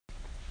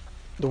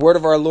The word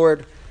of our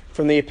Lord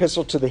from the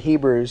Epistle to the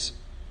Hebrews.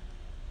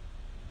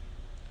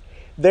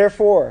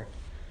 Therefore,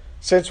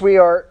 since we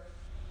are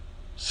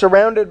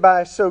surrounded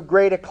by so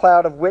great a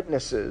cloud of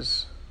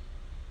witnesses,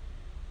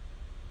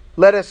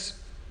 let us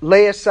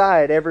lay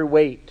aside every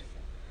weight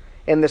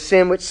and the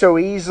sin which so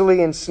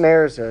easily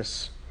ensnares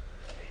us,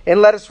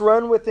 and let us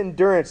run with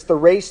endurance the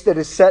race that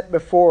is set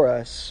before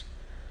us,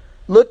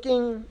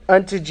 looking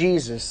unto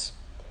Jesus,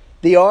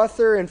 the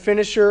author and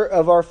finisher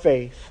of our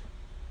faith,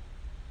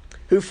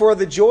 who for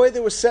the joy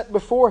that was set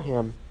before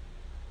him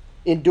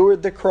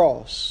endured the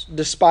cross,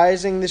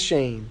 despising the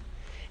shame,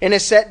 and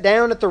is set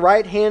down at the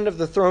right hand of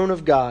the throne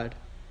of God.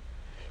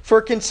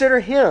 For consider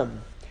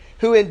him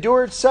who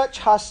endured such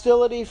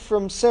hostility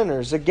from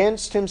sinners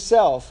against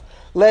himself,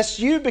 lest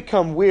you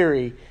become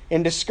weary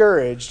and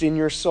discouraged in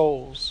your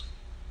souls.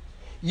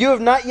 You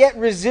have not yet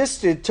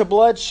resisted to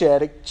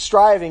bloodshed,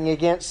 striving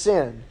against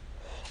sin,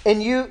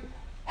 and you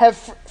have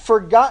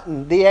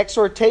forgotten the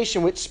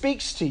exhortation which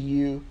speaks to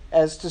you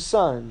as to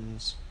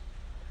sons.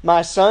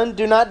 My son,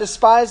 do not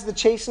despise the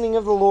chastening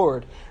of the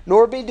Lord,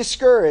 nor be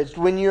discouraged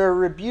when you are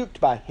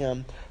rebuked by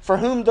him. For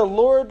whom the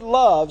Lord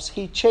loves,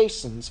 he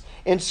chastens,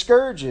 and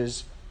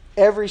scourges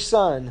every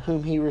son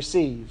whom he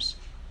receives.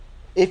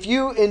 If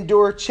you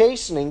endure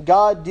chastening,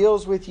 God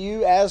deals with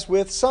you as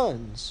with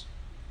sons.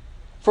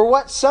 For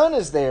what son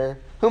is there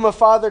whom a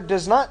father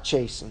does not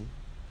chasten?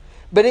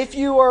 But if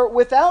you are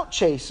without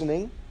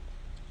chastening,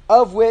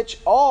 of which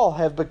all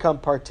have become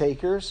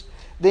partakers,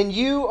 then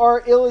you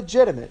are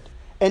illegitimate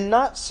and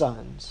not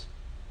sons.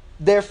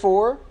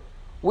 Therefore,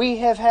 we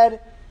have had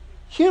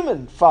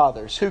human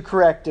fathers who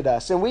corrected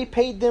us, and we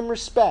paid them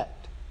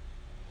respect.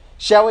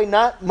 Shall we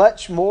not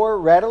much more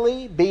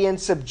readily be in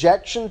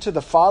subjection to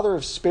the Father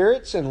of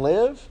spirits and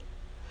live?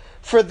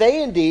 For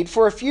they indeed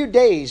for a few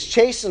days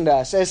chastened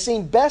us as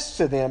seemed best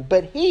to them,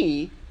 but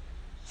he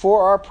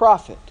for our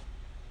profit,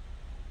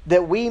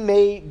 that we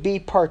may be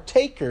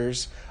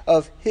partakers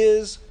of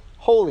his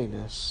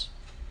holiness.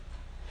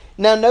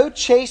 Now no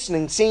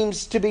chastening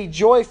seems to be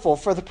joyful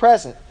for the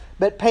present,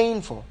 but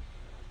painful.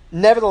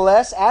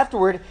 Nevertheless,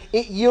 afterward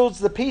it yields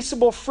the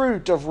peaceable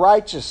fruit of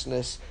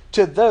righteousness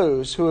to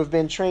those who have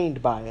been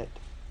trained by it.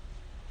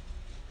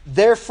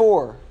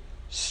 Therefore,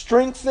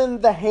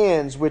 strengthen the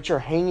hands which are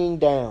hanging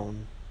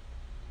down,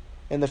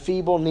 and the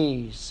feeble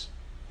knees,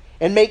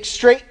 and make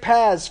straight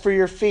paths for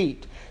your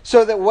feet,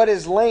 so that what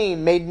is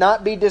lame may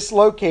not be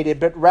dislocated,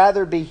 but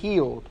rather be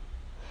healed.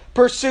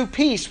 Pursue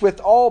peace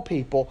with all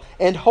people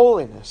and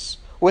holiness,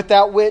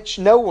 without which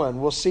no one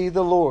will see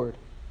the Lord.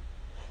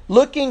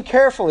 Looking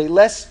carefully,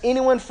 lest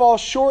anyone fall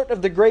short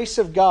of the grace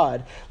of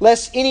God,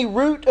 lest any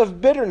root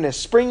of bitterness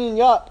springing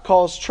up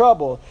cause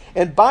trouble,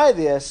 and by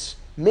this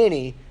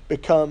many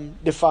become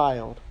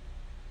defiled.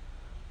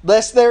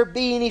 Lest there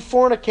be any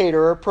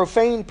fornicator or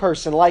profane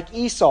person like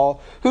Esau,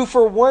 who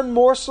for one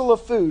morsel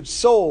of food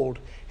sold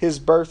his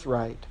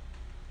birthright.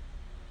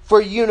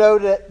 For you know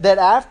that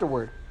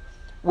afterward,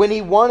 when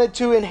he wanted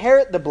to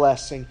inherit the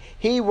blessing,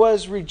 he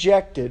was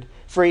rejected,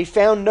 for he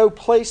found no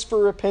place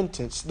for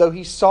repentance, though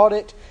he sought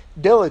it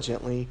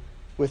diligently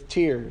with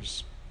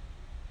tears.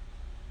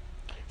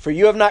 For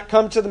you have not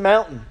come to the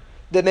mountain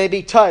that may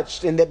be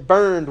touched and that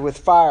burned with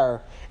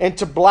fire, and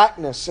to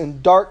blackness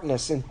and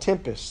darkness and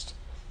tempest,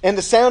 and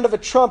the sound of a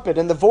trumpet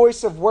and the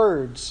voice of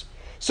words,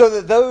 so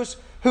that those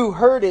who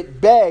heard it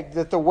begged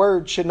that the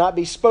word should not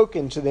be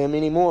spoken to them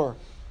any more.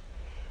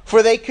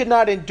 For they could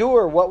not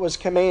endure what was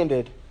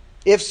commanded.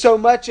 If so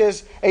much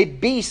as a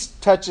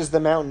beast touches the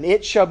mountain,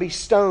 it shall be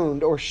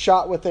stoned or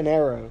shot with an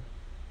arrow.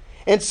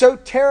 And so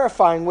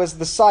terrifying was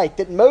the sight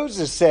that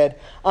Moses said,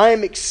 I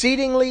am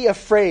exceedingly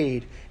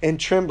afraid and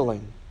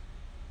trembling.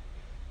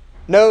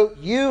 No,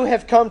 you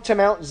have come to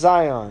Mount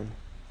Zion,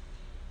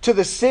 to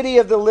the city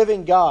of the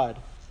living God,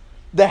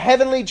 the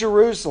heavenly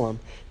Jerusalem,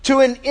 to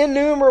an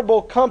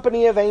innumerable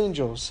company of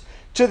angels,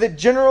 to the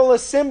general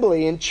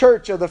assembly and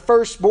church of the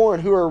firstborn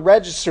who are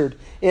registered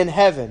in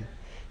heaven,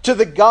 to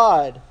the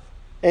God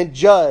and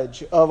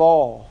judge of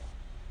all,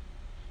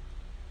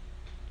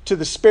 to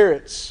the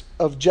spirits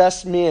of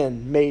just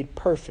men made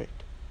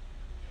perfect,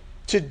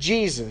 to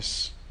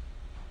Jesus,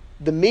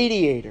 the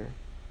mediator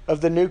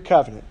of the new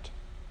covenant,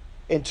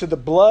 and to the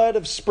blood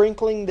of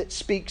sprinkling that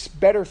speaks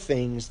better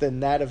things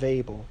than that of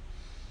Abel.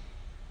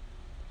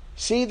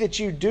 See that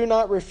you do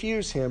not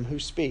refuse him who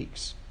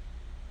speaks.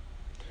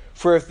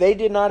 For if they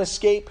did not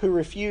escape who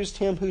refused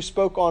him who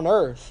spoke on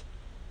earth,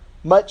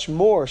 much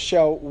more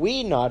shall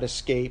we not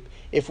escape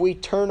if we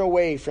turn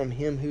away from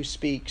him who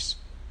speaks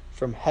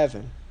from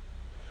heaven,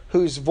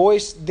 whose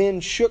voice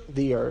then shook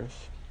the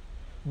earth.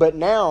 But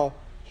now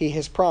he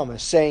has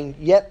promised, saying,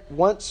 Yet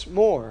once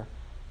more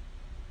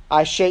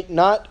I shake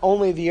not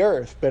only the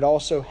earth, but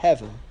also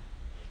heaven.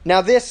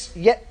 Now this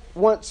yet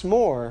once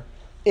more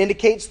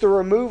indicates the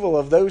removal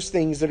of those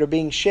things that are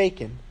being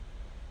shaken,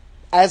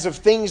 as of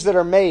things that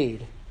are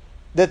made,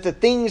 that the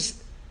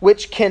things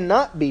which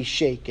cannot be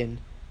shaken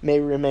may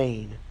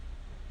remain.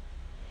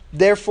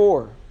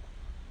 Therefore,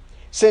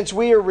 since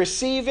we are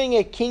receiving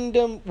a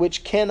kingdom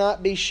which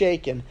cannot be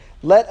shaken,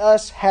 let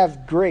us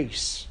have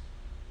grace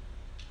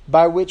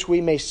by which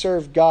we may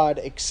serve God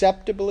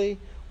acceptably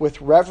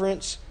with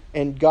reverence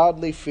and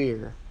godly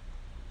fear.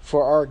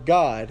 For our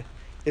God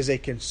is a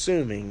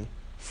consuming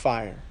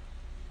fire.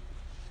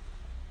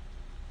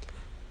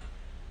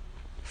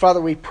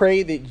 Father, we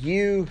pray that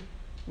you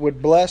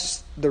would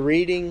bless the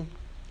reading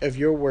of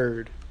your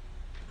word.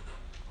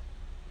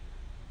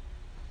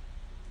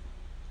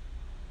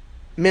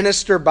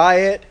 Minister by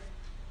it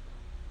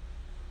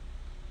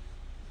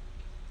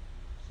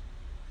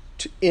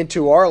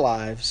into our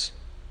lives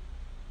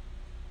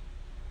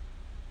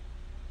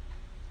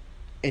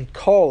and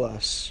call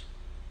us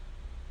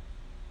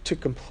to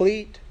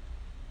complete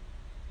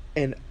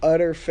and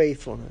utter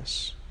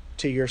faithfulness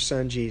to your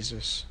Son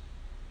Jesus.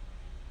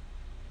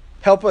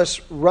 Help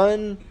us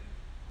run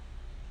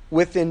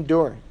with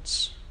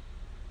endurance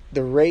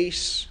the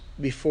race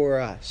before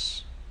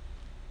us.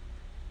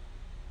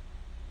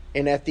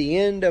 And at the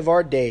end of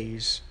our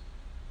days,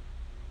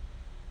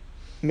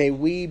 may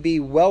we be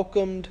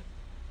welcomed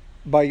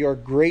by your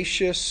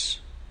gracious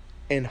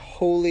and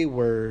holy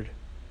word.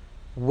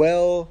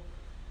 Well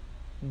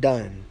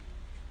done.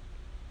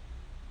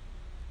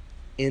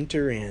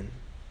 Enter in.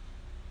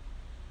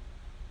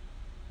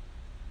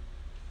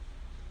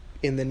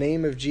 In the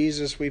name of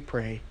Jesus we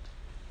pray.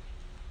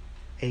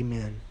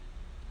 Amen.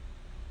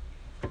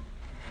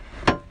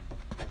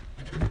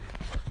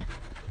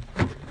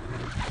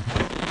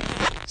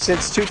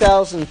 Since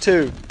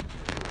 2002,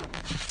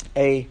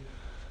 a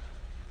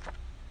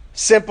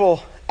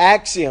simple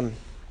axiom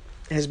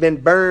has been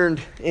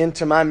burned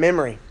into my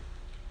memory.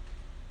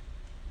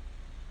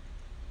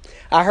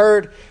 I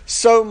heard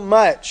so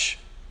much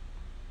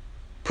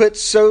put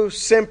so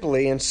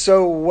simply and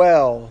so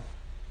well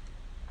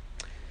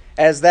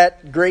as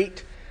that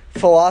great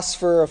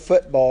philosopher of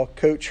football,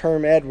 Coach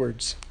Herm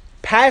Edwards,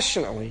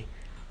 passionately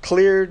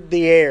cleared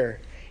the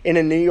air in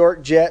a New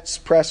York Jets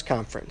press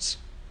conference.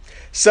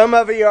 Some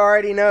of you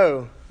already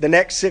know the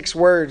next 6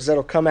 words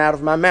that'll come out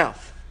of my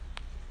mouth.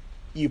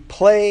 You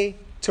play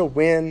to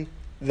win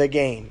the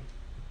game.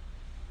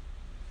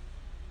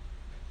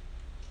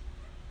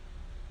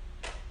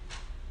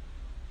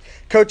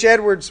 Coach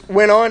Edwards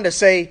went on to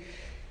say,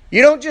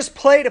 you don't just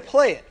play to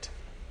play it.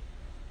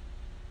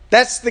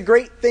 That's the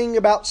great thing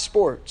about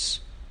sports.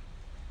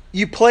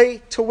 You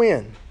play to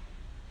win.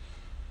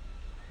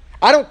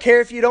 I don't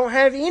care if you don't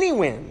have any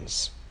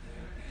wins.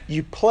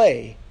 You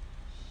play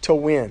to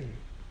win.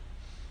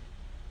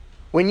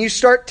 When you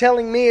start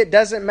telling me it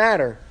doesn't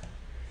matter,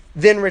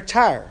 then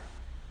retire.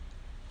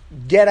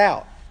 Get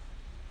out.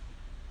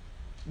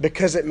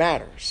 Because it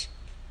matters.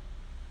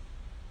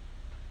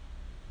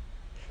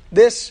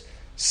 This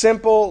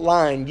simple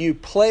line, you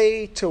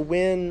play to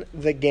win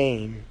the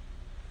game,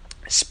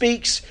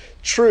 speaks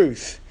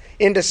truth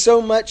into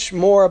so much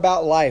more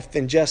about life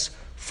than just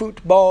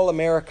football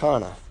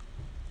Americana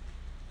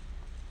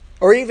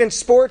or even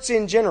sports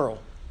in general.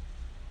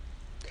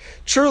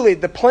 Truly,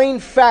 the plain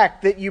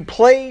fact that you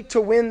play to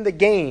win the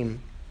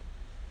game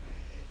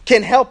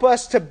can help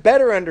us to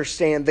better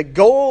understand the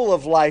goal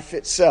of life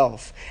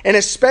itself, and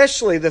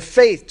especially the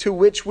faith to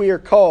which we are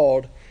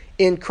called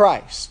in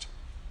Christ.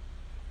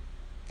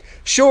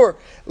 Sure,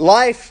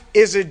 life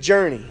is a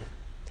journey,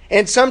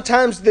 and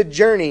sometimes the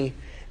journey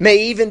may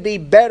even be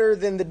better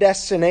than the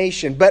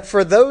destination. But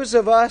for those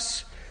of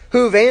us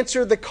who've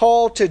answered the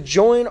call to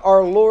join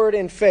our Lord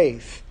in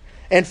faith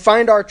and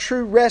find our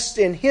true rest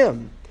in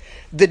Him,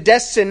 the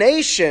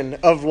destination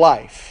of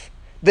life,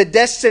 the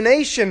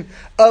destination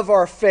of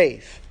our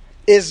faith,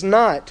 is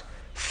not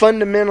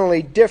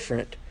fundamentally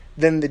different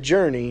than the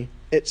journey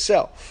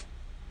itself.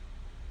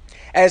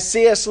 As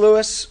C.S.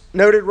 Lewis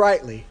noted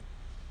rightly,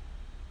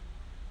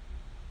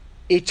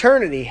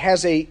 eternity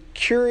has a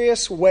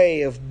curious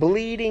way of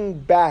bleeding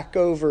back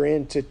over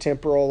into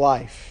temporal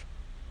life.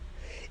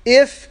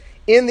 If,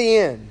 in the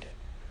end,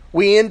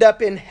 we end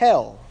up in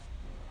hell,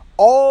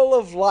 all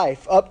of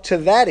life up to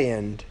that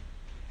end,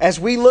 as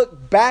we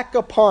look back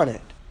upon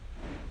it,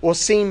 will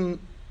seem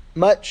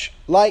much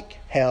like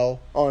hell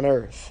on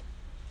earth.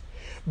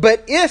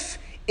 But if,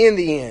 in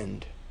the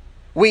end,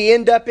 we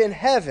end up in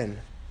heaven,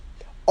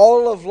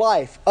 all of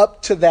life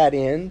up to that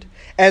end,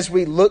 as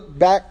we look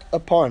back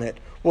upon it,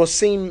 will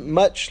seem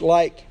much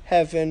like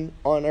heaven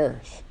on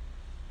earth.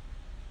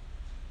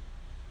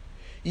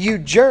 You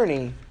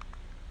journey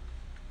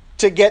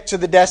to get to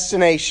the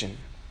destination.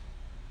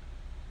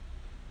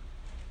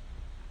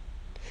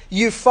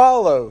 You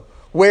follow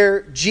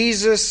where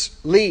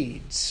Jesus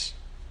leads.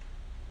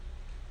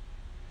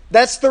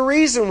 That's the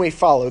reason we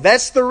follow.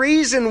 That's the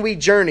reason we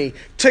journey,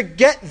 to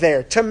get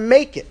there, to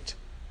make it,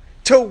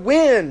 to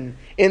win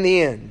in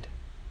the end.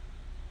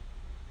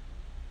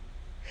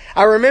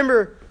 I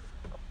remember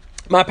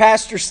my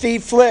pastor,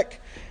 Steve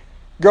Flick,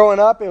 growing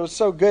up. It was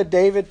so good,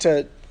 David,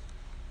 to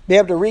be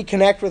able to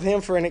reconnect with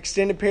him for an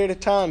extended period of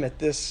time at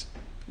this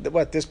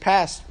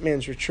past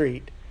men's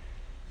retreat.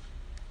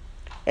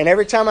 And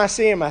every time I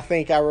see him, I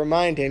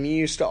remind him, he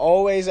used to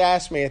always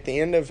ask me at the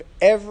end of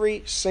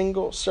every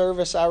single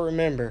service I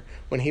remember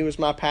when he was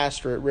my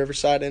pastor at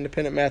Riverside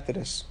Independent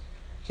Methodist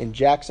in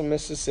Jackson,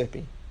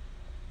 Mississippi.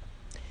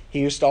 He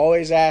used to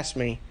always ask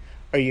me,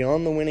 "Are you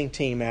on the winning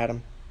team,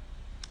 Adam?"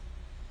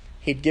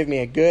 He'd give me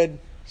a good,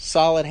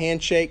 solid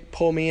handshake,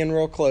 pull me in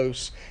real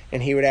close,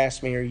 and he would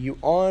ask me, "Are you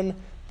on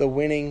the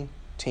winning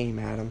team,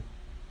 Adam?"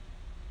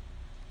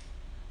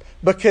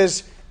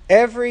 Because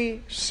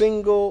every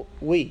single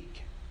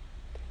week,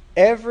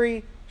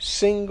 every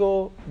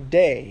single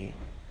day,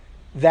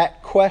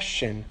 that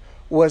question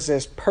was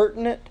as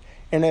pertinent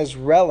and as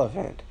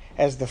relevant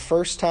as the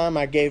first time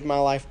I gave my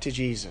life to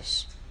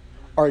Jesus.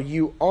 Are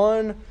you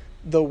on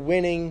the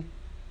winning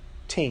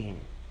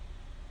team?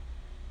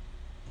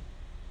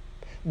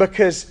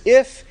 Because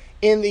if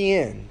in the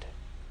end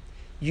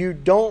you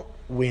don't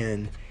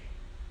win,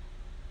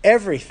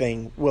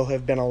 everything will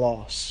have been a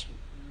loss.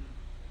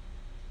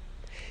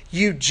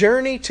 You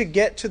journey to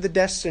get to the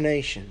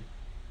destination.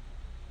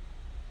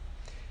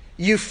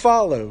 You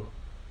follow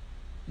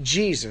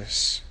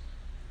Jesus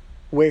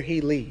where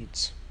He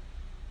leads.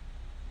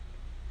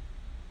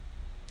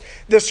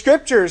 The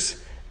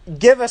Scriptures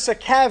give us a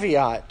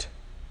caveat.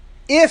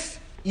 If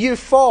you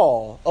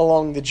fall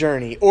along the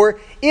journey, or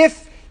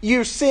if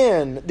you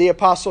sin, the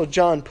Apostle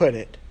John put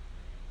it.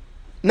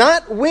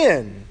 Not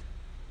when,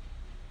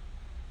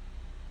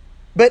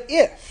 but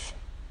if.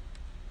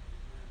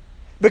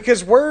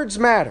 Because words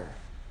matter.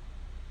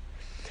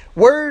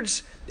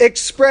 Words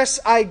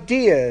express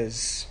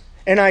ideas,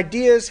 and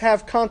ideas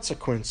have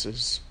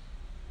consequences.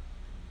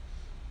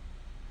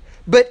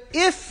 But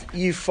if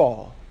you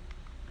fall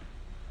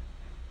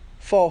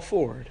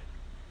forward.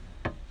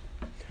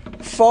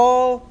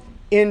 Fall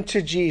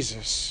into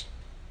Jesus.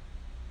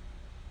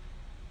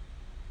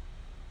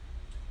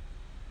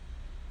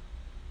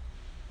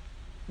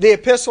 The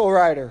epistle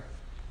writer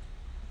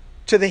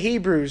to the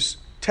Hebrews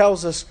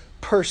tells us,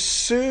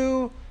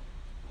 pursue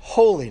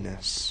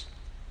holiness.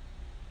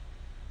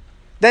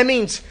 That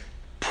means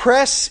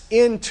press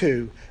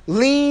into,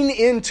 lean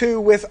into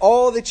with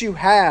all that you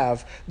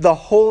have the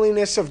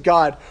holiness of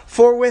God.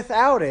 For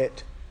without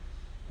it,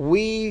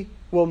 we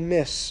will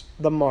miss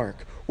the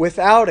mark.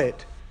 Without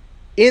it,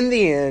 in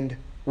the end,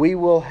 we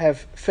will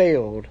have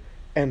failed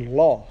and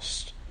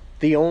lost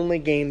the only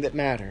game that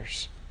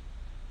matters.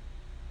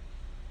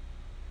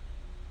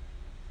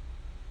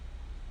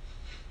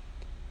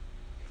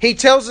 He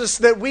tells us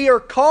that we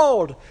are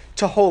called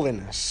to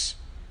holiness,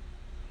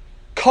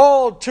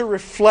 called to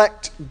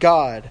reflect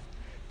God,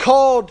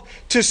 called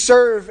to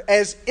serve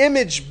as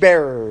image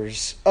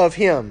bearers of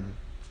Him.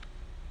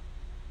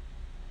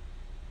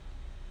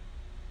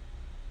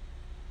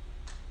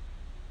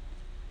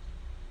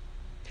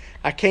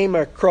 I came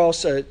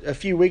across a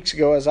few weeks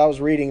ago as I was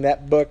reading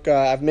that book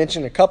I've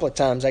mentioned a couple of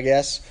times, I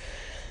guess,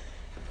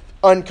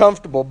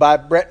 Uncomfortable by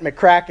Brett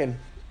McCracken.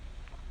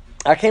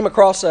 I came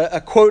across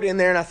a quote in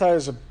there and I thought it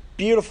was a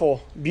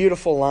beautiful,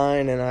 beautiful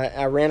line, and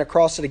I ran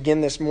across it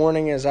again this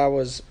morning as I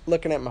was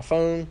looking at my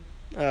phone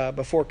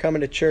before coming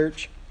to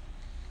church.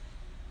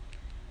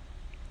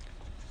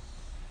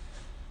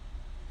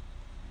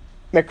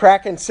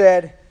 McCracken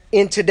said,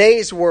 "In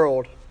today's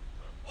world,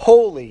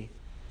 holy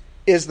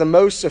is the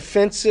most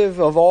offensive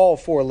of all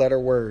four-letter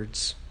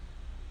words.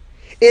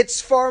 It's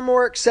far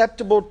more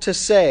acceptable to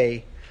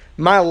say,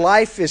 'My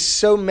life is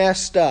so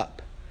messed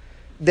up,'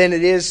 than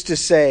it is to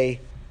say,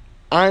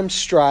 'I'm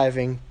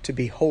striving to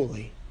be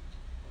holy.'"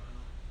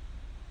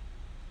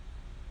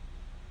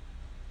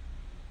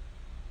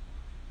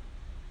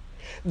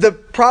 The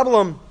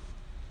problem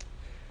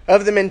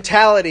of the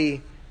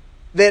mentality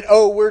that,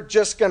 we're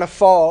just going to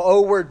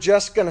fall, we're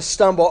just going to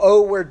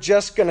stumble, we're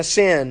just going to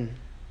sin,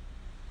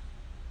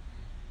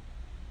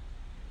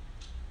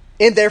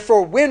 and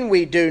therefore when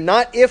we do,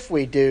 not if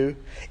we do,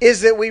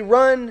 is that we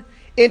run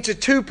into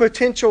two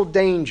potential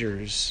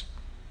dangers.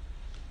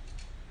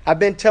 I've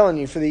been telling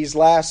you for these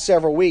last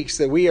several weeks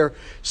that we are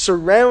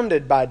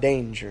surrounded by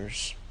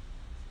dangers.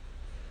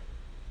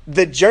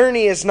 The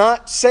journey is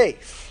not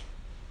safe.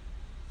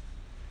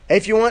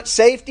 If you want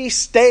safety,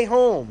 stay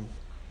home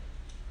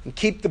and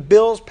keep the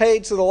bills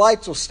paid so the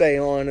lights will stay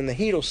on and the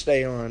heat will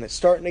stay on. It's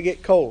starting to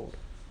get cold.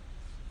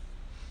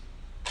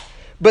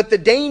 But the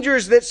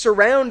dangers that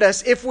surround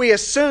us, if we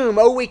assume,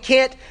 we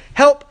can't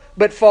help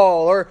but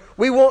fall, or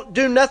we won't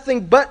do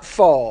nothing but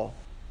fall,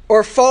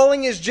 or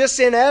falling is just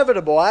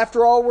inevitable,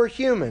 after all we're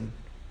human,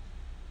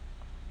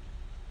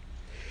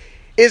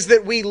 is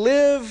that we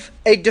live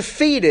a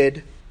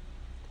defeated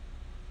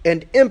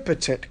and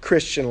impotent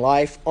Christian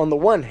life on the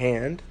one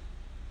hand.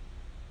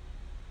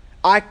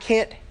 I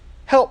can't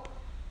help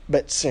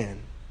but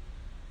sin.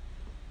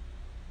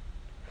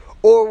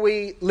 Or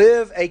we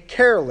live a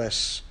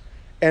careless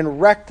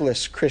and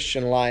reckless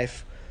Christian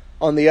life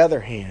on the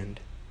other hand.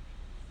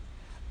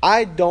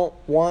 I don't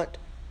want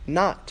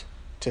not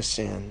to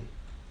sin.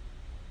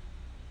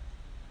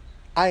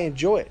 I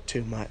enjoy it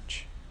too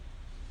much.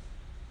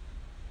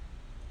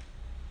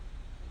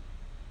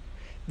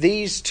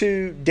 These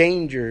two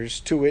dangers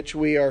to which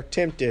we are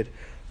tempted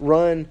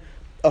run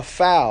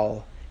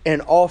afoul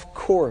and off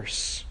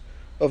course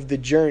of the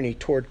journey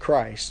toward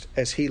Christ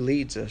as He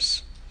leads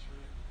us.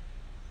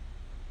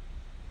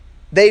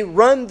 They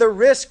run the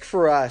risk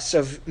for us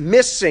of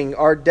missing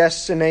our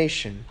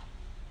destination.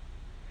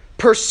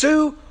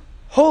 Pursue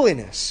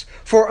holiness,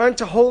 for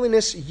unto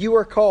holiness you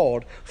are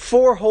called,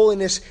 for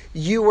holiness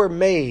you were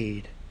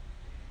made.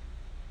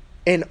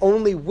 And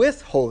only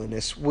with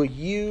holiness will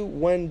you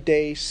one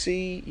day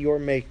see your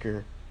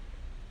Maker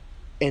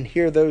and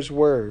hear those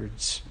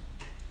words,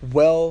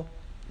 well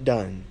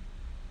done.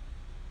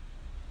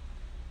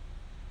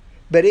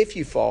 But if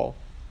you fall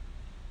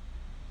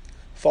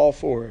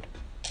forward.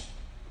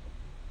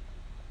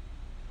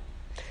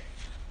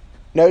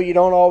 No, you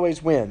don't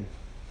always win.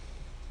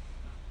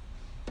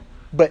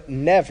 But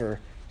never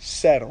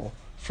settle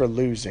for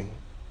losing.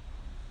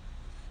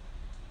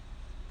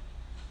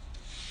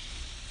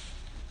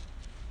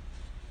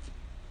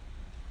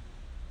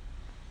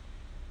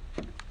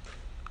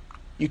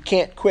 You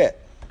can't quit.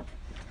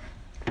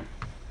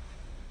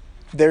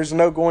 There's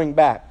no going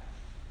back.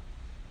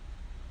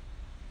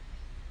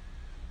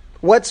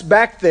 What's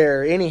back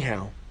there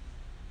anyhow?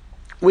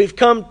 We've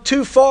come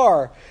too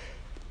far,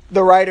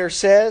 the writer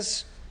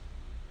says.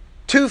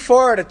 Too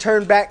far to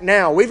turn back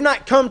now. We've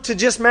not come to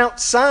just Mount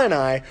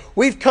Sinai.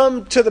 We've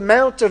come to the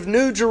Mount of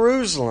New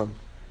Jerusalem.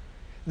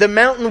 The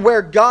mountain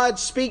where God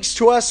speaks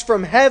to us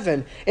from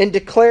heaven and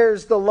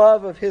declares the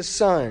love of His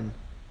Son.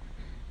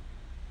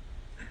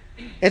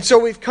 And so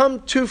we've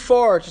come too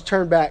far to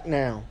turn back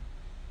now.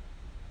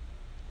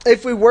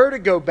 If we were to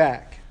go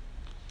back,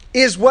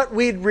 is what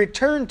we'd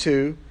return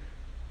to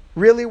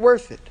really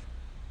worth it?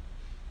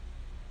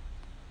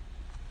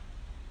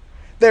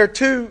 There are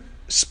two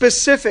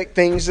specific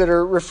things that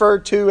are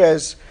referred to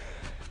as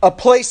a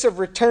place of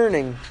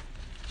returning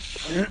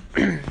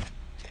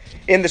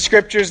in the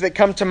scriptures that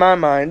come to my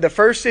mind. The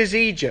first is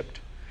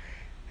Egypt.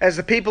 As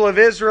the people of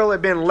Israel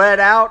had been led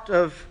out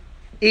of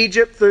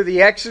Egypt through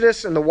the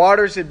Exodus, and the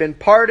waters had been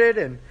parted,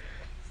 and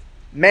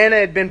manna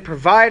had been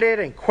provided,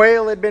 and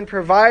quail had been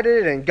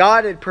provided, and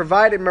God had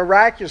provided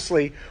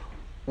miraculously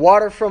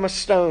water from a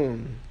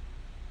stone.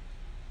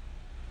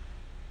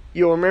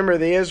 You'll remember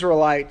the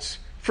Israelites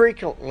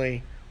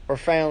frequently were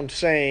found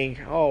saying,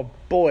 oh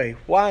boy,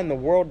 why in the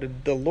world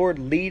did the Lord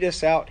lead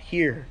us out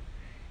here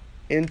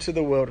into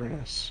the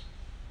wilderness?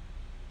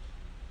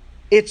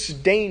 It's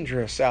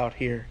dangerous out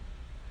here.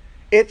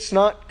 It's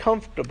not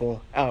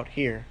comfortable out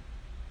here.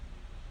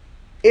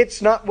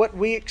 It's not what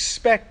we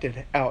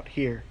expected out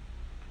here.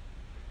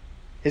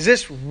 Is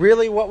this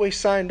really what we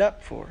signed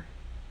up for?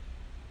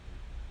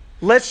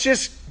 Let's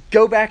just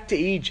go back to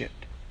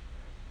Egypt.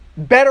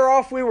 Better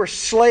off we were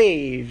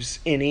slaves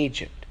in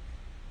Egypt.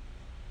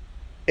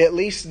 At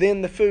least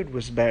then the food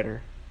was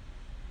better.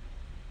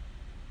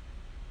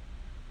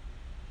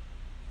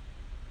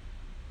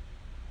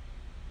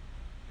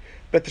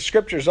 But the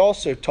scriptures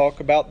also talk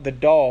about the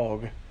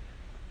dog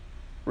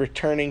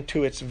returning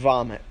to its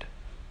vomit.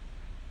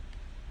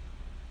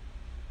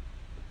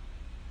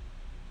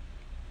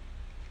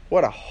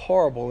 What a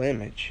horrible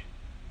image.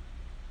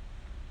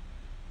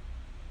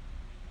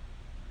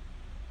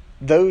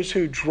 Those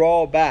who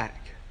draw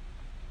back,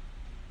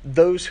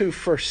 those who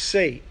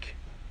forsake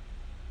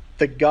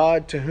the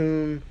God to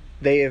whom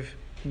they have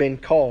been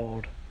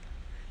called,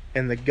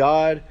 and the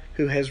God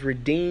who has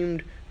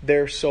redeemed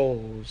their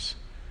souls,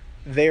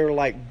 they are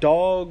like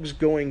dogs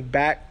going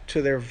back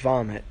to their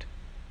vomit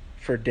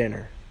for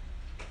dinner.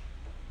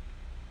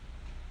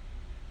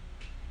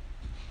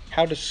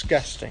 How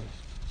disgusting.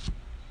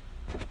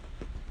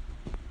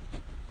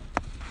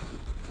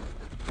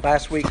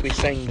 Last week we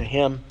sang the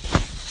hymn,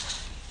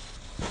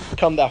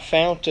 Come Thou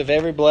Fount of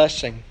Every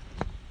Blessing.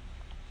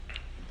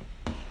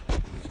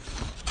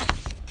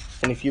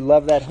 And if you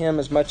love that hymn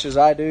as much as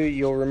I do,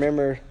 you'll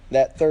remember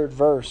that third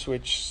verse,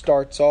 which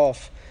starts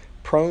off,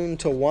 prone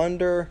to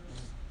wonder,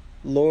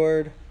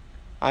 Lord,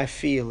 I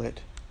feel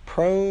it.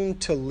 Prone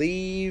to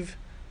leave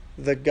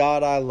the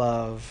God I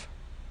love.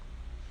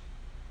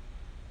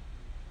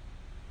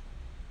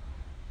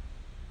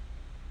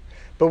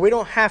 But we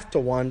don't have to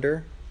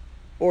wonder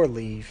or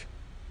leave.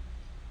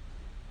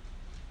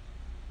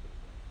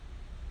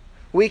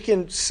 We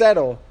can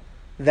settle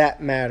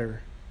that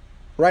matter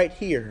right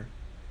here,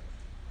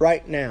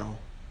 right now.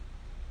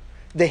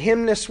 The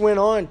hymnist went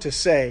on to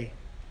say,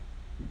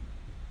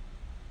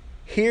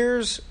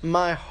 here's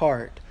my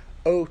heart,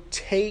 O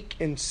take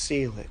and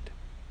seal it.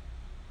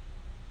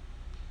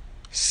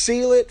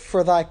 Seal it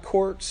for thy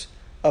courts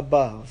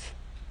above.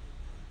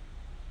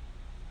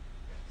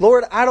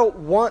 Lord, I don't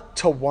want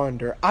to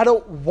wander. I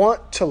don't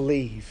want to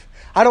leave.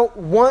 I don't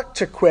want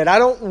to quit. I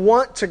don't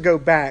want to go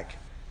back.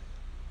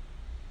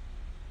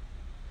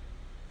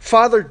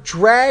 Father,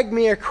 drag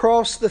me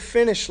across the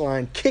finish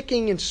line,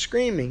 kicking and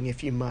screaming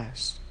if you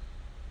must.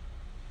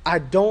 I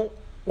don't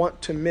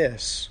want to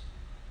miss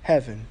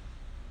heaven.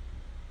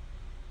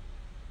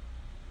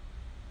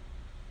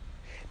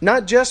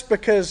 Not just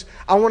because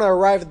I want to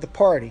arrive at the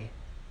party.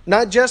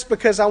 Not just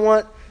because I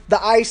want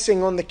the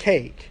icing on the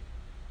cake.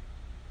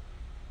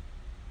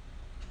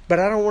 But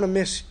I don't want to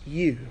miss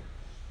you.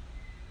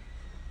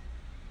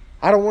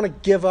 I don't want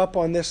to give up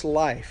on this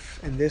life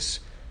and this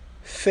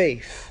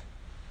faith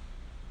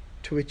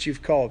to which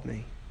you've called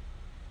me.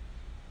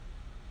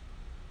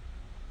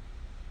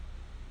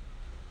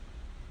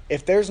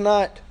 If there's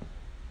not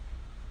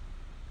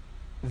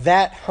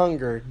that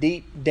hunger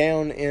deep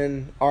down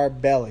in our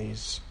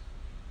bellies,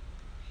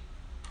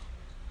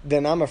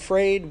 then I'm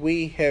afraid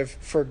we have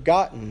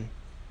forgotten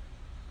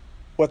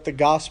what the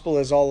gospel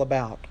is all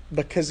about.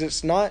 Because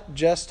it's not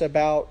just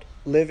about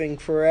living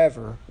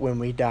forever when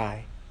we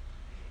die.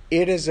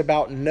 It is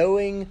about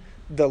knowing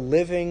the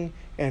living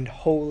and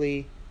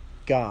holy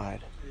God.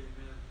 Amen.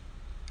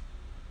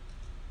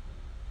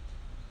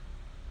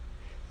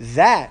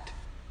 That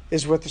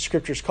is what the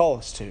Scriptures call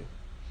us to.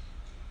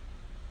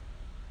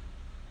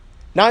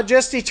 Not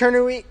just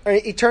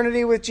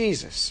eternity with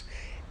Jesus.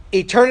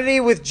 Eternity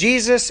with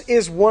Jesus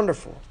is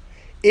wonderful.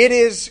 It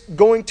is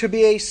going to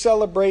be a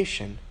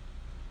celebration.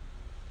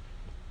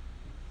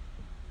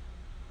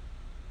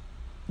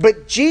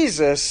 But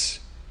Jesus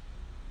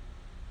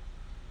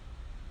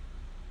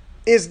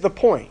is the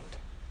point.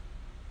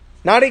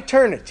 Not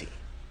eternity.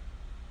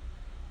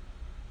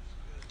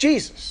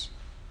 Jesus.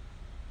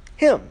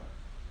 Him.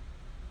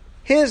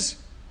 His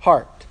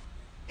heart.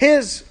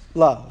 His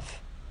love.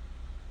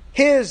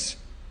 His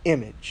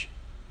image.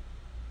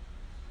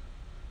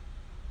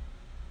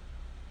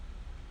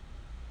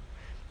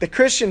 The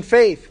Christian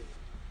faith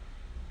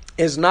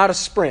is not a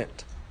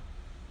sprint.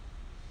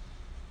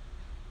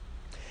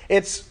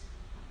 It's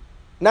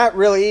not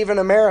really even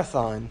a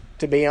marathon,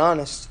 to be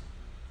honest.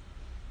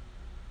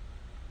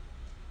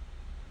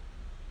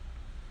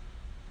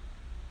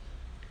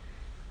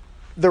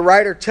 The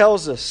writer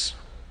tells us,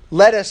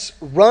 let us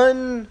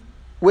run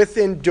with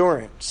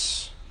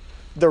endurance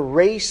the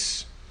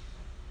race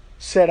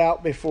set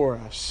out before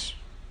us.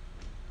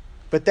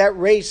 But that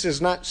race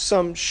is not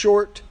some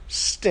short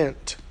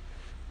stint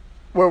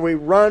where we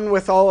run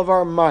with all of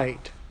our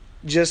might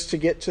just to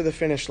get to the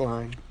finish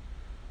line.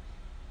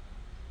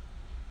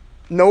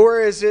 Nor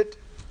is it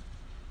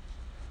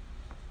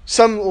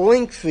some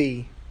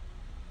lengthy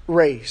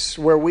race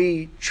where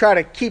we try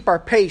to keep our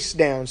pace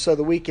down so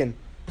that we can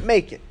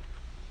make it.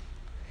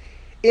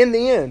 In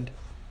the end,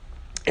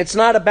 it's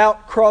not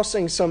about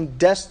crossing some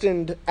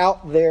destined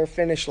out there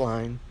finish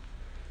line,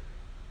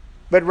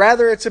 but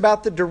rather it's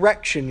about the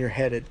direction you're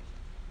headed.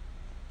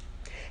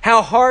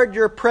 How hard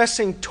you're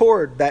pressing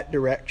toward that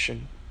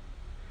direction,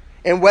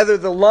 and whether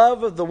the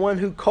love of the one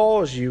who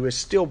calls you is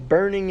still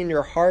burning in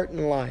your heart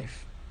and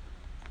life.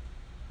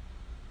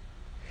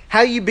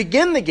 How you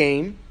begin the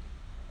game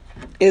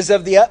is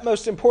of the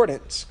utmost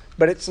importance,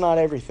 but it's not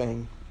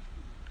everything.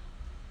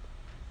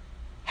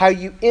 How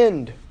you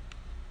end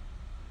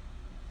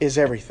is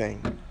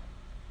everything.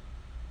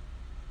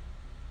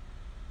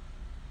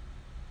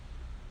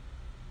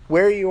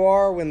 Where you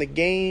are when the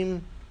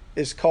game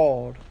is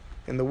called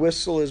and the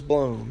whistle is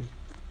blown,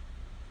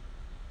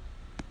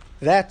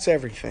 that's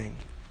everything.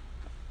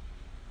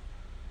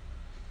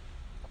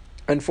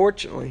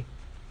 Unfortunately,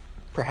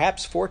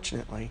 perhaps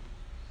fortunately,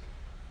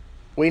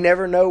 we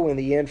never know when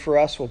the end for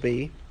us will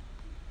be.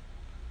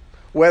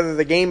 Whether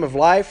the game of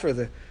life or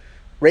the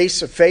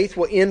race of faith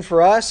will end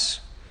for us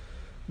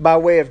by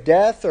way of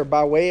death or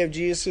by way of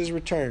Jesus'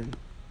 return.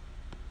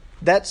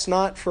 That's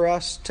not for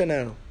us to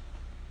know.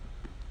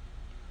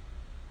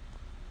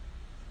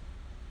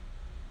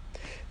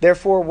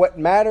 Therefore, what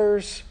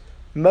matters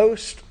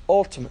most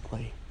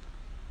ultimately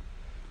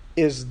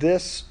is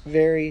this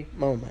very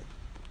moment.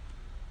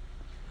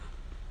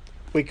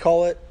 We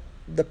call it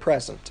the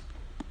present.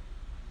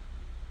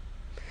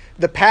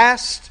 The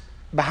past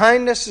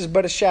behind us is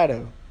but a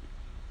shadow.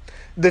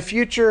 The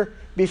future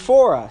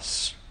before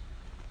us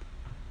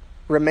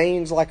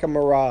remains like a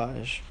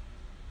mirage.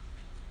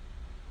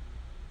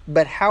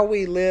 But how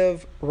we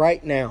live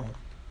right now,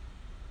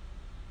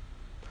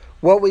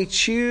 what we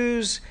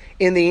choose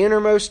in the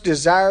innermost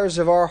desires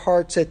of our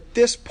hearts at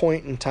this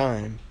point in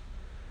time,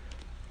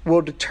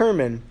 will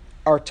determine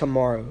our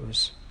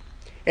tomorrows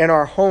and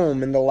our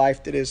home in the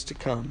life that is to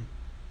come.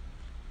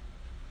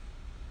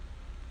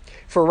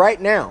 For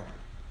right now,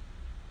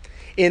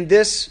 in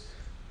this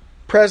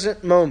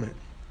present moment,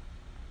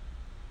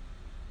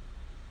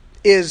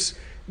 is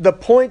the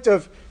point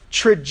of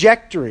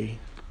trajectory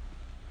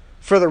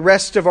for the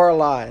rest of our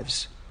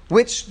lives.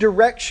 Which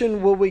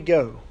direction will we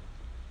go?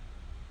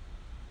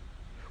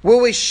 Will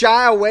we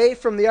shy away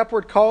from the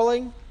upward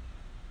calling?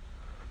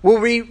 Will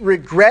we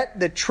regret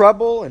the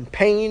trouble and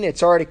pain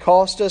it's already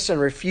cost us and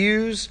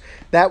refuse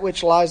that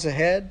which lies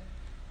ahead?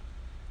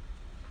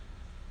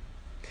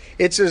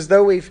 It's as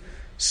though we've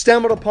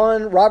stumbled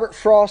upon Robert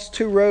Frost's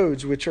two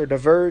roads which are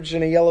diverged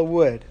in a yellow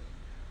wood.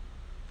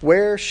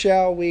 Where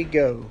shall we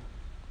go?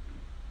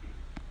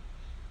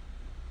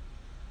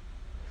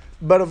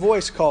 But a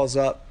voice calls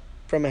up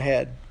from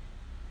ahead.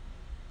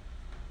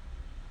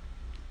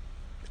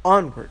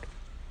 Onward.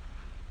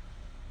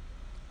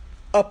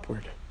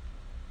 Upward.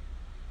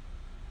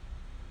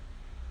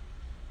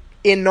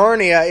 In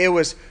Narnia, it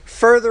was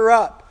further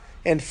up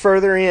and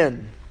further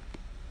in.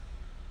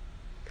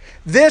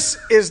 This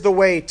is the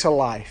way to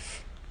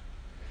life.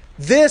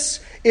 This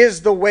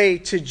is the way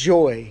to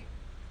joy.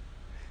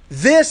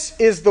 This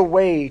is the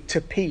way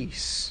to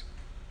peace.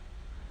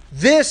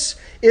 This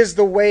is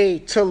the way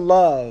to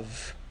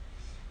love.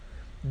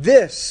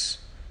 This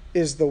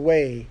is the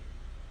way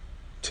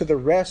to the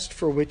rest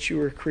for which you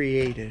were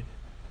created.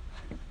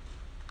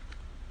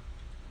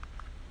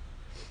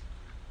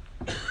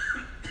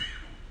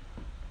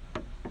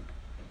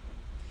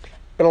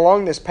 But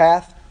along this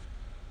path,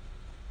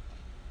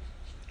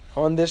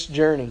 on this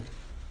journey,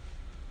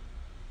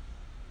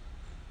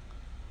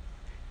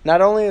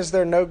 not only is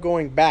there no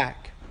going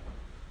back,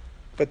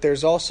 but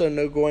there's also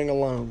no going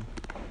alone.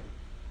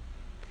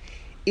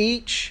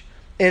 Each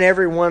and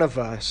every one of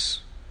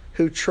us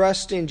who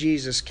trust in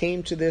Jesus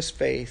came to this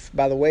faith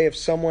by the way of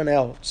someone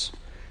else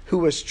who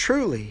was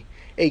truly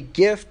a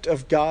gift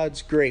of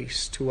God's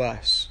grace to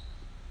us.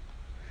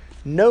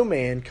 No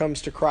man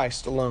comes to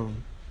Christ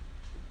alone.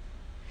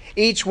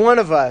 Each one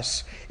of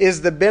us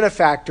is the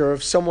benefactor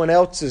of someone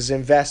else's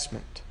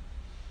investment.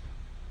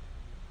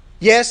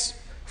 Yes,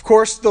 of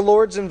course, the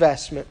Lord's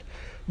investment,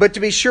 but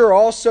to be sure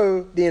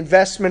also the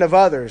investment of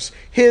others,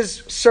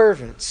 His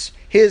servants,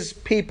 His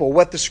people,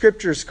 what the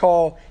Scriptures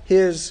call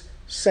His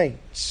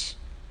saints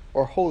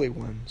or holy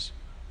ones.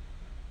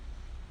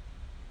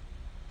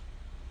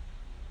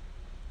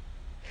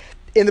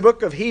 In the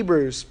book of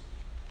Hebrews,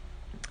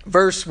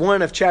 verse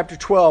 1 of chapter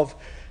 12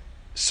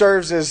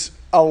 serves as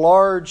a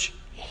large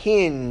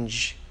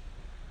hinge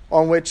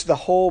on which the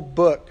whole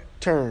book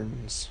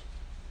turns.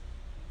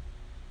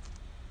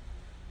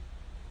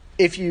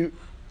 If you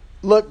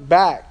look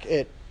back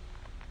at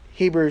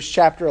Hebrews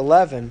chapter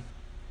 11,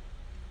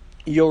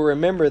 you'll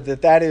remember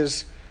that that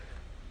is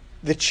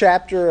the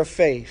chapter of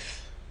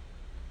faith.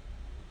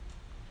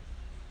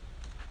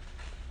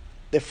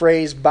 The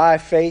phrase "by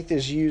faith"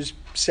 is used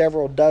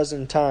several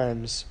dozen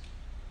times.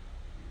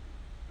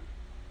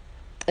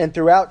 And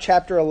throughout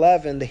chapter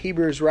 11, the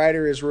Hebrews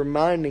writer is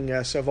reminding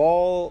us of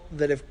all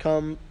that have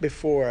come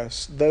before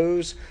us,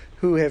 those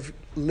who have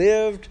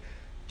lived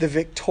the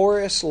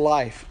victorious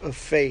life of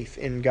faith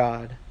in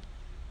God.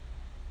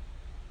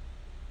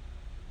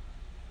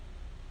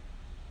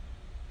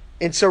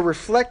 And so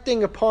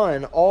reflecting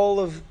upon all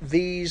of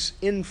these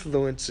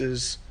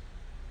influences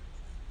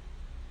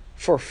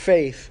for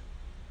faith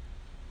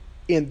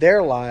in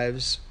their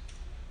lives,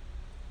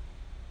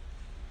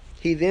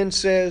 he then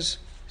says,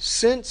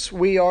 since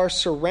we are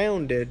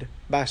surrounded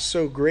by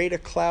so great a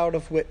cloud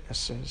of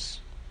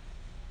witnesses,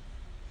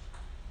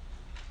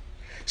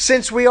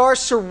 since we are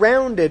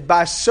surrounded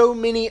by so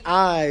many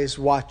eyes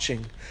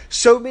watching,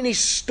 so many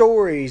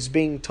stories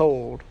being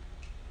told,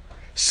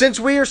 since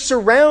we are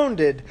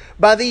surrounded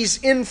by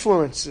these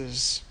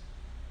influences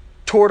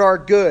toward our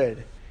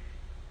good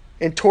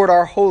and toward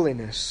our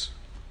holiness,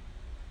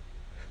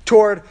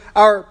 toward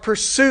our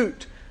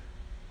pursuit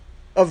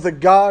of the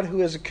God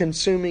who is a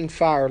consuming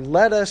fire,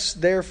 let us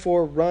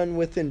therefore run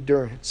with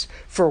endurance,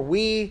 for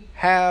we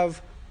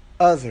have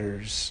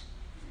others.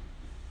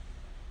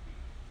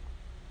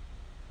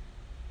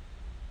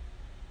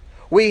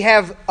 We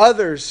have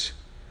others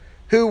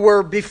who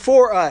were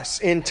before us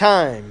in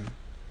time,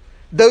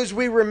 those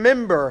we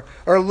remember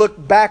or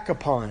look back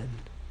upon,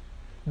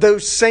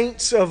 those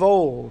saints of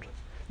old,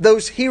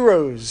 those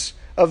heroes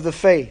of the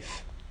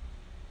faith.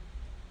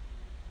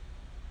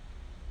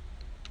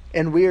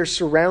 And we are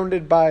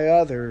surrounded by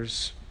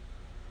others,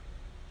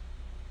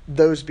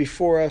 those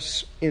before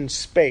us in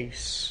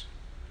space,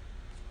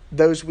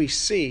 those we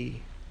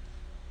see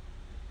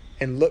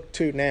and look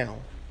to now,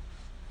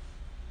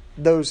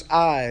 those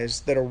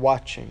eyes that are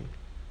watching,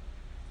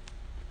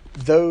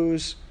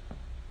 those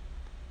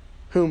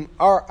whom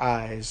our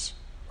eyes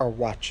are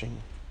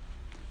watching.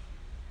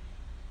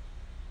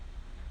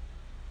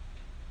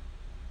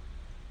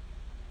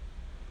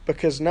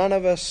 Because none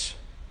of us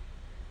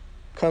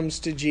comes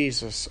to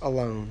Jesus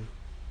alone.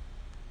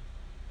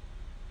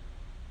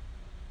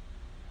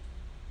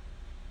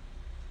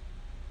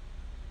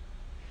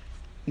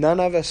 None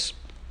of us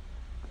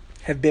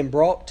have been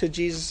brought to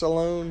Jesus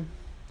alone,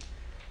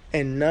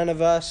 and none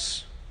of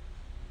us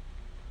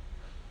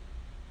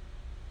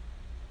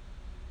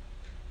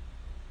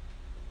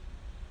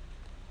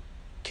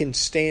can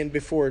stand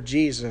before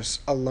Jesus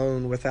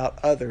alone without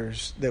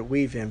others that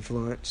we've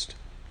influenced.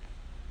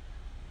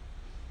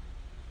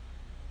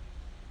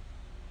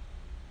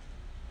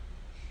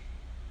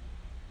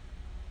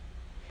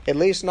 At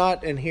least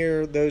not and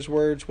hear those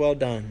words, "Well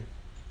done."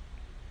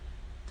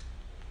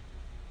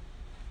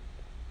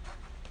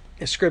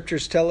 The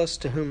Scriptures tell us,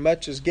 to whom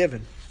much is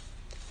given,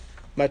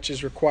 much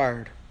is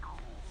required.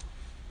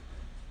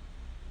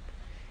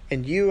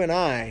 And you and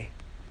I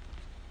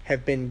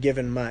have been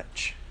given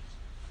much.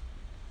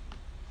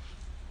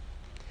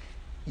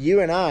 You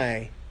and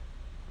I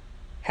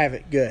have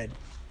it good.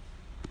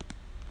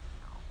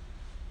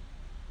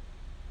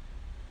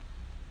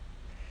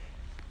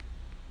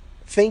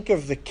 Think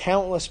of the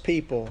countless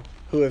people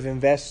who have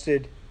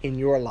invested in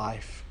your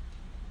life,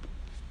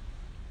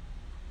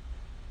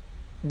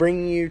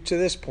 bringing you to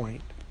this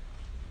point.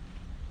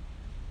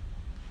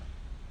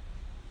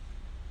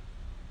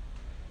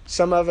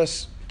 Some of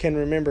us can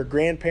remember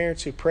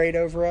grandparents who prayed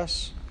over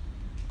us.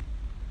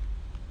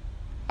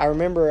 I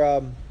remember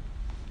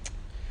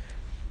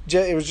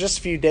it was just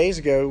a few days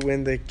ago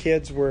when the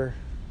kids were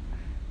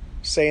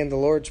saying the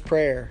Lord's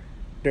Prayer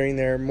during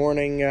their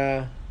morning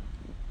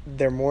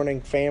their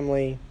morning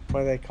family,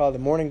 what do they call it? The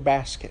morning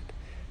basket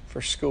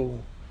for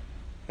school.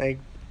 They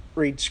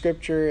read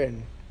scripture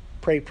and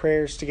pray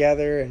prayers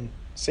together and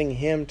sing a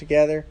hymn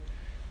together.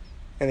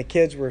 And the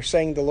kids were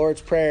saying the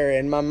Lord's Prayer.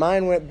 And my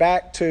mind went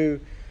back to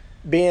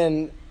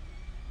being,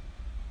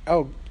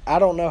 I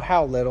don't know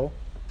how little,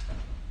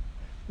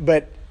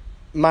 but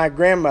my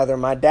grandmother,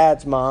 my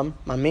dad's mom,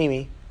 my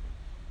Mimi,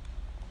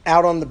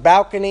 out on the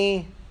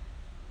balcony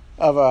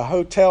of a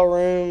hotel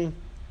room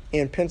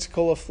in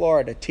Pensacola,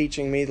 Florida,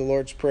 teaching me the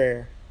Lord's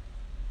Prayer.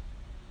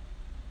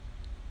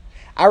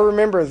 I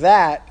remember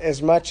that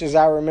as much as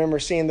I remember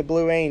seeing the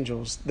Blue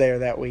Angels there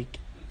that week.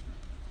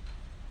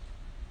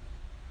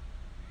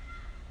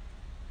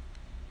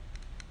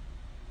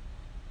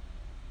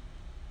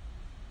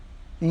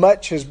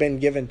 Much has been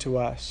given to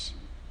us.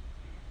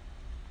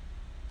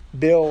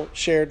 Bill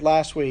shared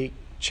last week,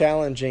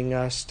 challenging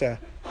us to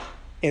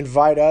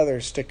invite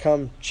others to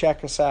come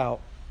check us out.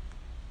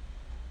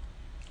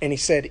 And he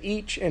said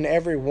each and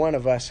every one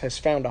of us has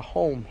found a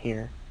home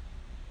here.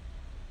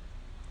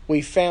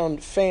 We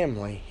found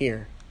family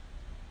here.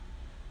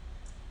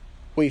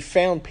 We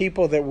found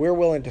people that we're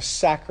willing to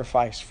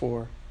sacrifice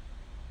for.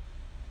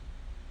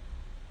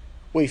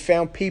 We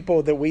found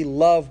people that we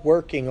love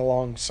working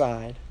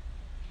alongside.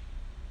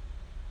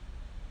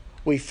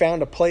 We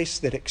found a place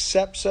that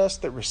accepts us,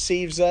 that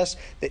receives us,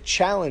 that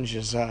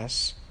challenges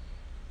us,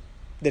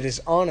 that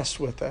is honest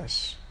with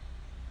us,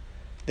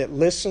 that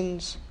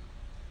listens,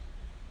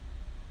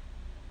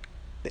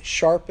 that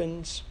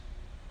sharpens.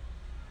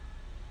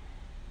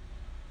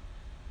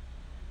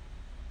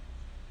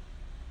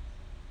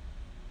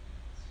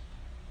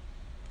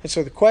 And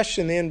so the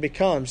question then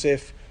becomes,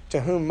 if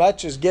to whom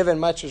much is given,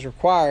 much is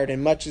required,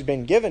 and much has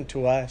been given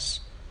to us,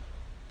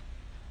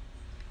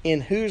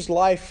 in whose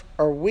life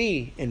are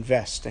we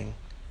investing?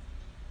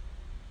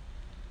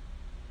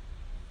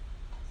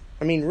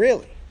 I mean,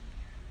 really.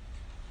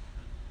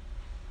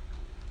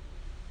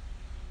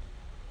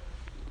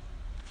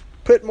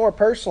 Put more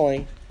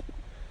personally,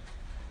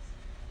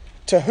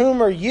 to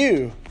whom are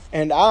you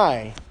and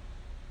I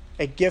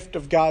a gift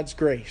of God's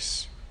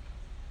grace?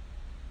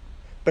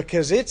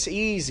 Because it's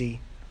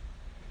easy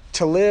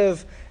to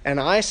live an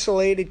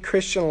isolated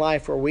Christian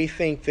life where we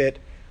think that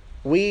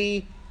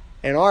we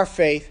and our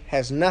faith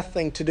has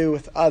nothing to do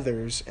with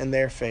others and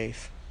their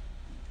faith.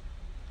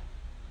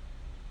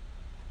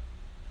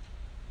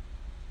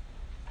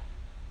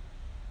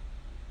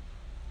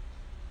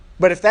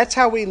 But if that's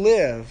how we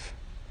live,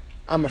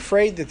 I'm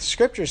afraid that the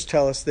Scriptures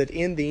tell us that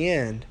in the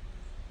end,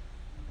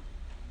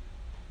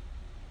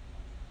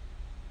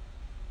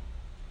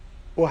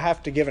 we'll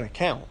have to give an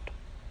account.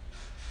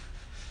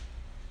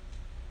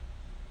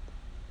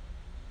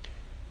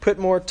 Put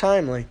more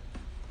timely,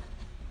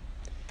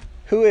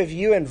 who have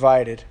you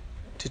invited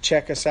to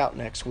check us out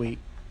next week?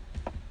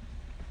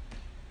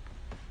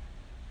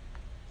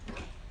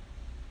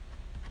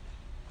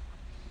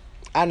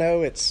 I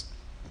know it's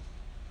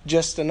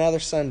just another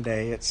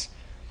Sunday. It's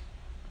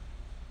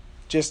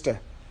just a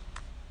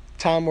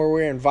time where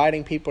we're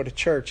inviting people to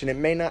church, and it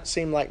may not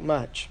seem like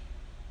much.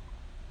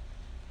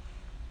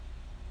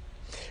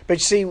 But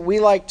you see, we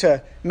like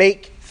to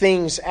make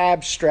things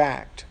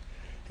abstract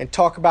and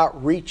talk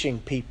about reaching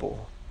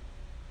people,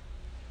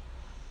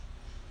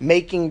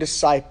 making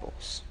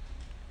disciples,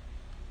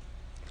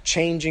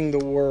 changing the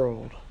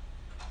world.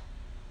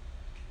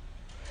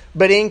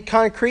 But in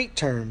concrete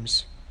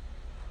terms,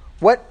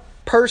 what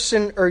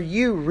person are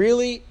you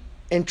really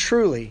and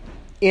truly,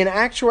 in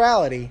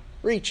actuality,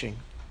 reaching?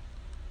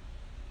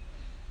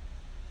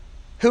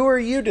 Who are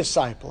you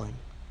discipling?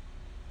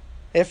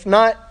 If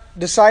not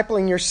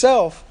discipling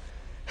yourself,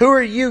 who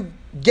are you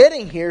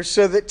getting here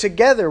so that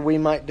together we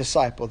might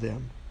disciple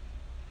them?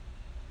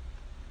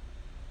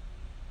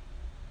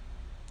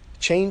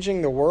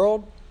 Changing the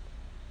world?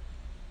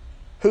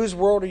 Whose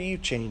world are you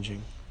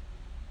changing?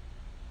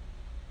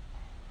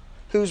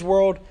 Whose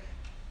world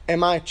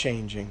am I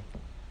changing?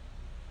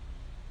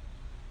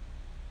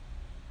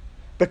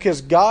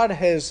 Because God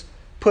has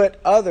put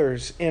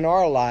others in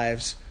our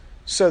lives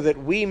so that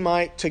we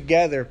might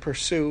together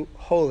pursue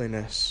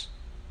holiness.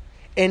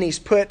 And He's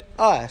put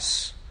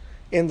us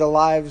in the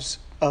lives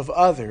of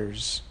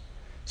others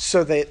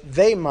so that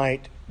they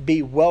might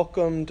be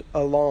welcomed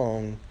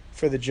along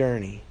for the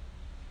journey.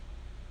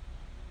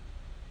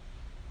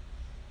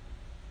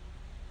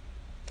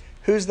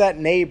 Who's that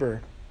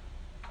neighbor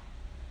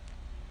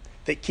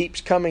that keeps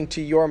coming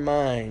to your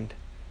mind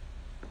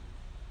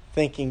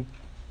thinking,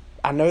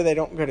 I know they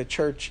don't go to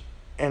church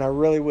and I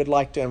really would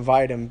like to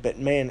invite them, but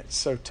man, it's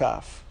so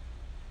tough.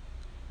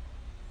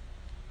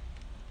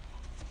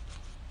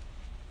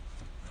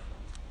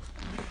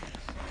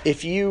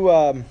 If you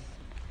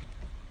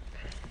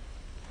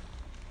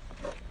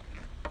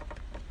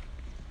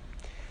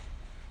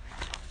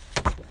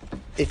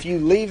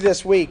leave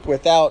this week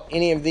without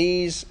any of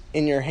these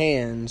in your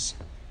hands,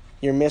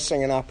 you're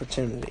missing an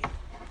opportunity.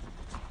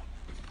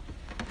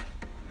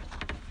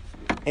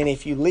 And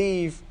if you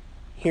leave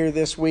here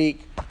this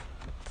week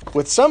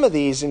with some of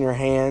these in your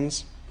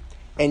hands,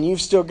 and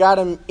you've still got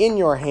them in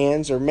your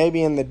hands or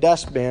maybe in the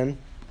dustbin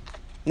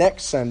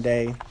next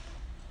Sunday,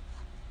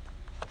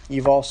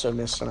 you've also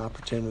missed an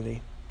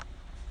opportunity.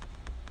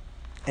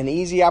 An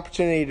easy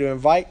opportunity to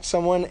invite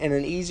someone and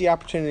an easy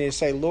opportunity to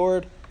say,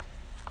 Lord,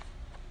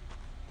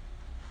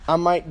 I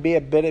might be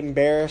a bit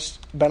embarrassed,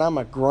 but I'm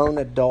a grown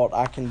adult.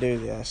 I can do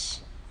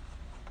this.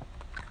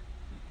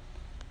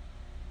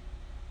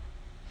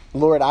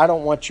 Lord, I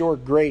don't want your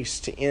grace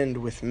to end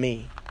with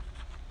me.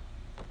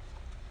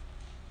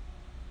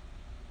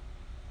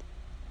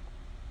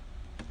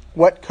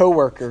 What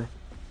coworker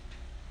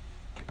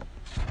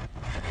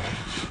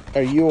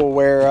are you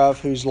aware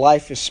of whose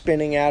life is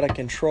spinning out of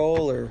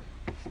control or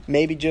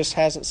maybe just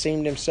hasn't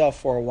seemed himself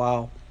for a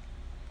while?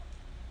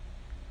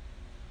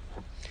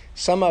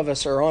 Some of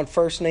us are on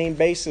first name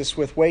basis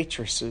with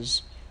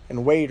waitresses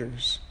and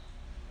waiters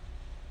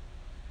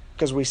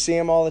because we see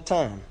them all the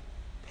time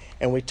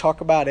and we talk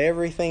about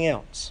everything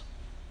else.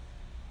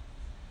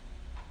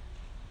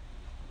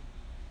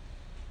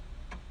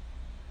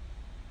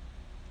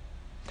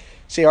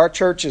 See, our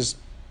church is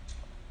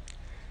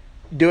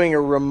doing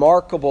a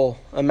remarkable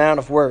amount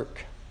of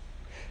work.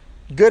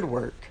 Good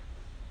work.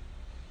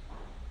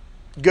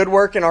 Good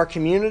work in our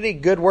community,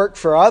 good work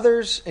for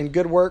others, and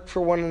good work for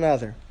one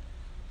another.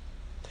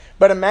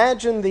 But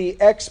imagine the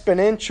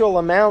exponential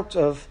amount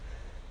of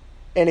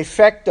and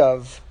effect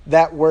of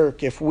that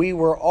work if we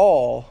were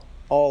all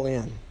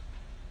in.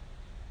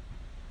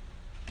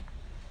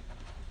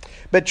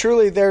 But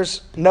truly,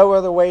 there's no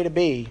other way to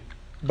be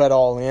but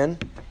all in.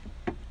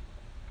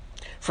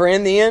 For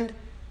in the end,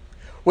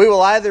 we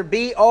will either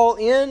be all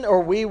in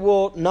or we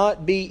will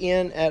not be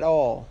in at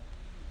all.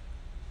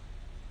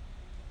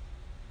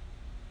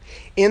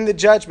 In the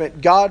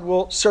judgment, God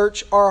will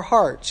search our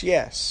hearts,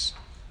 yes.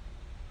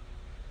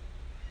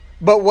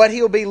 But what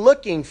He'll be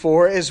looking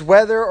for is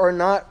whether or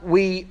not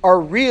we are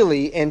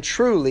really and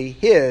truly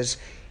His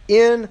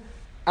in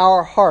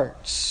our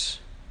hearts,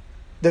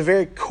 the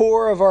very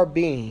core of our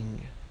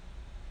being.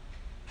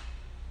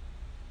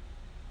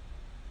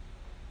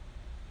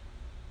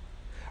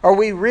 Are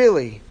we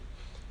really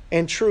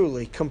and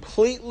truly,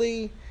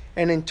 completely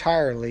and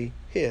entirely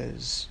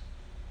His?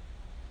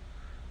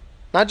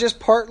 Not just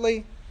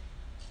partly,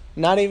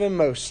 not even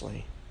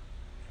mostly,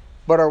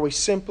 but are we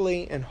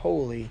simply and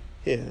wholly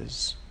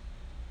His?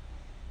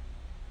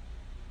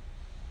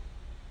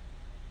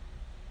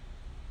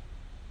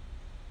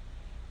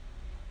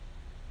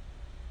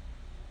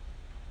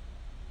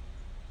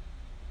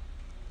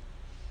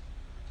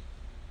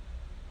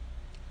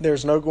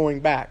 There's no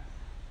going back.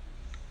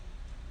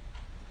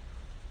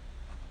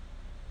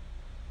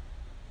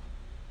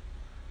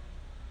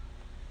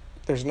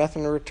 There's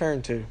nothing to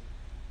return to.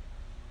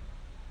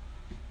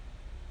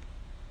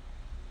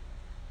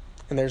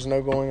 And there's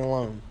no going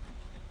alone.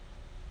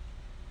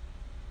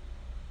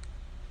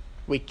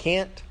 We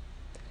can't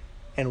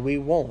and we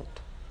won't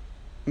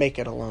make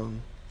it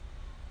alone.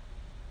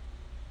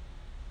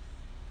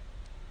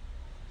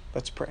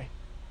 Let's pray.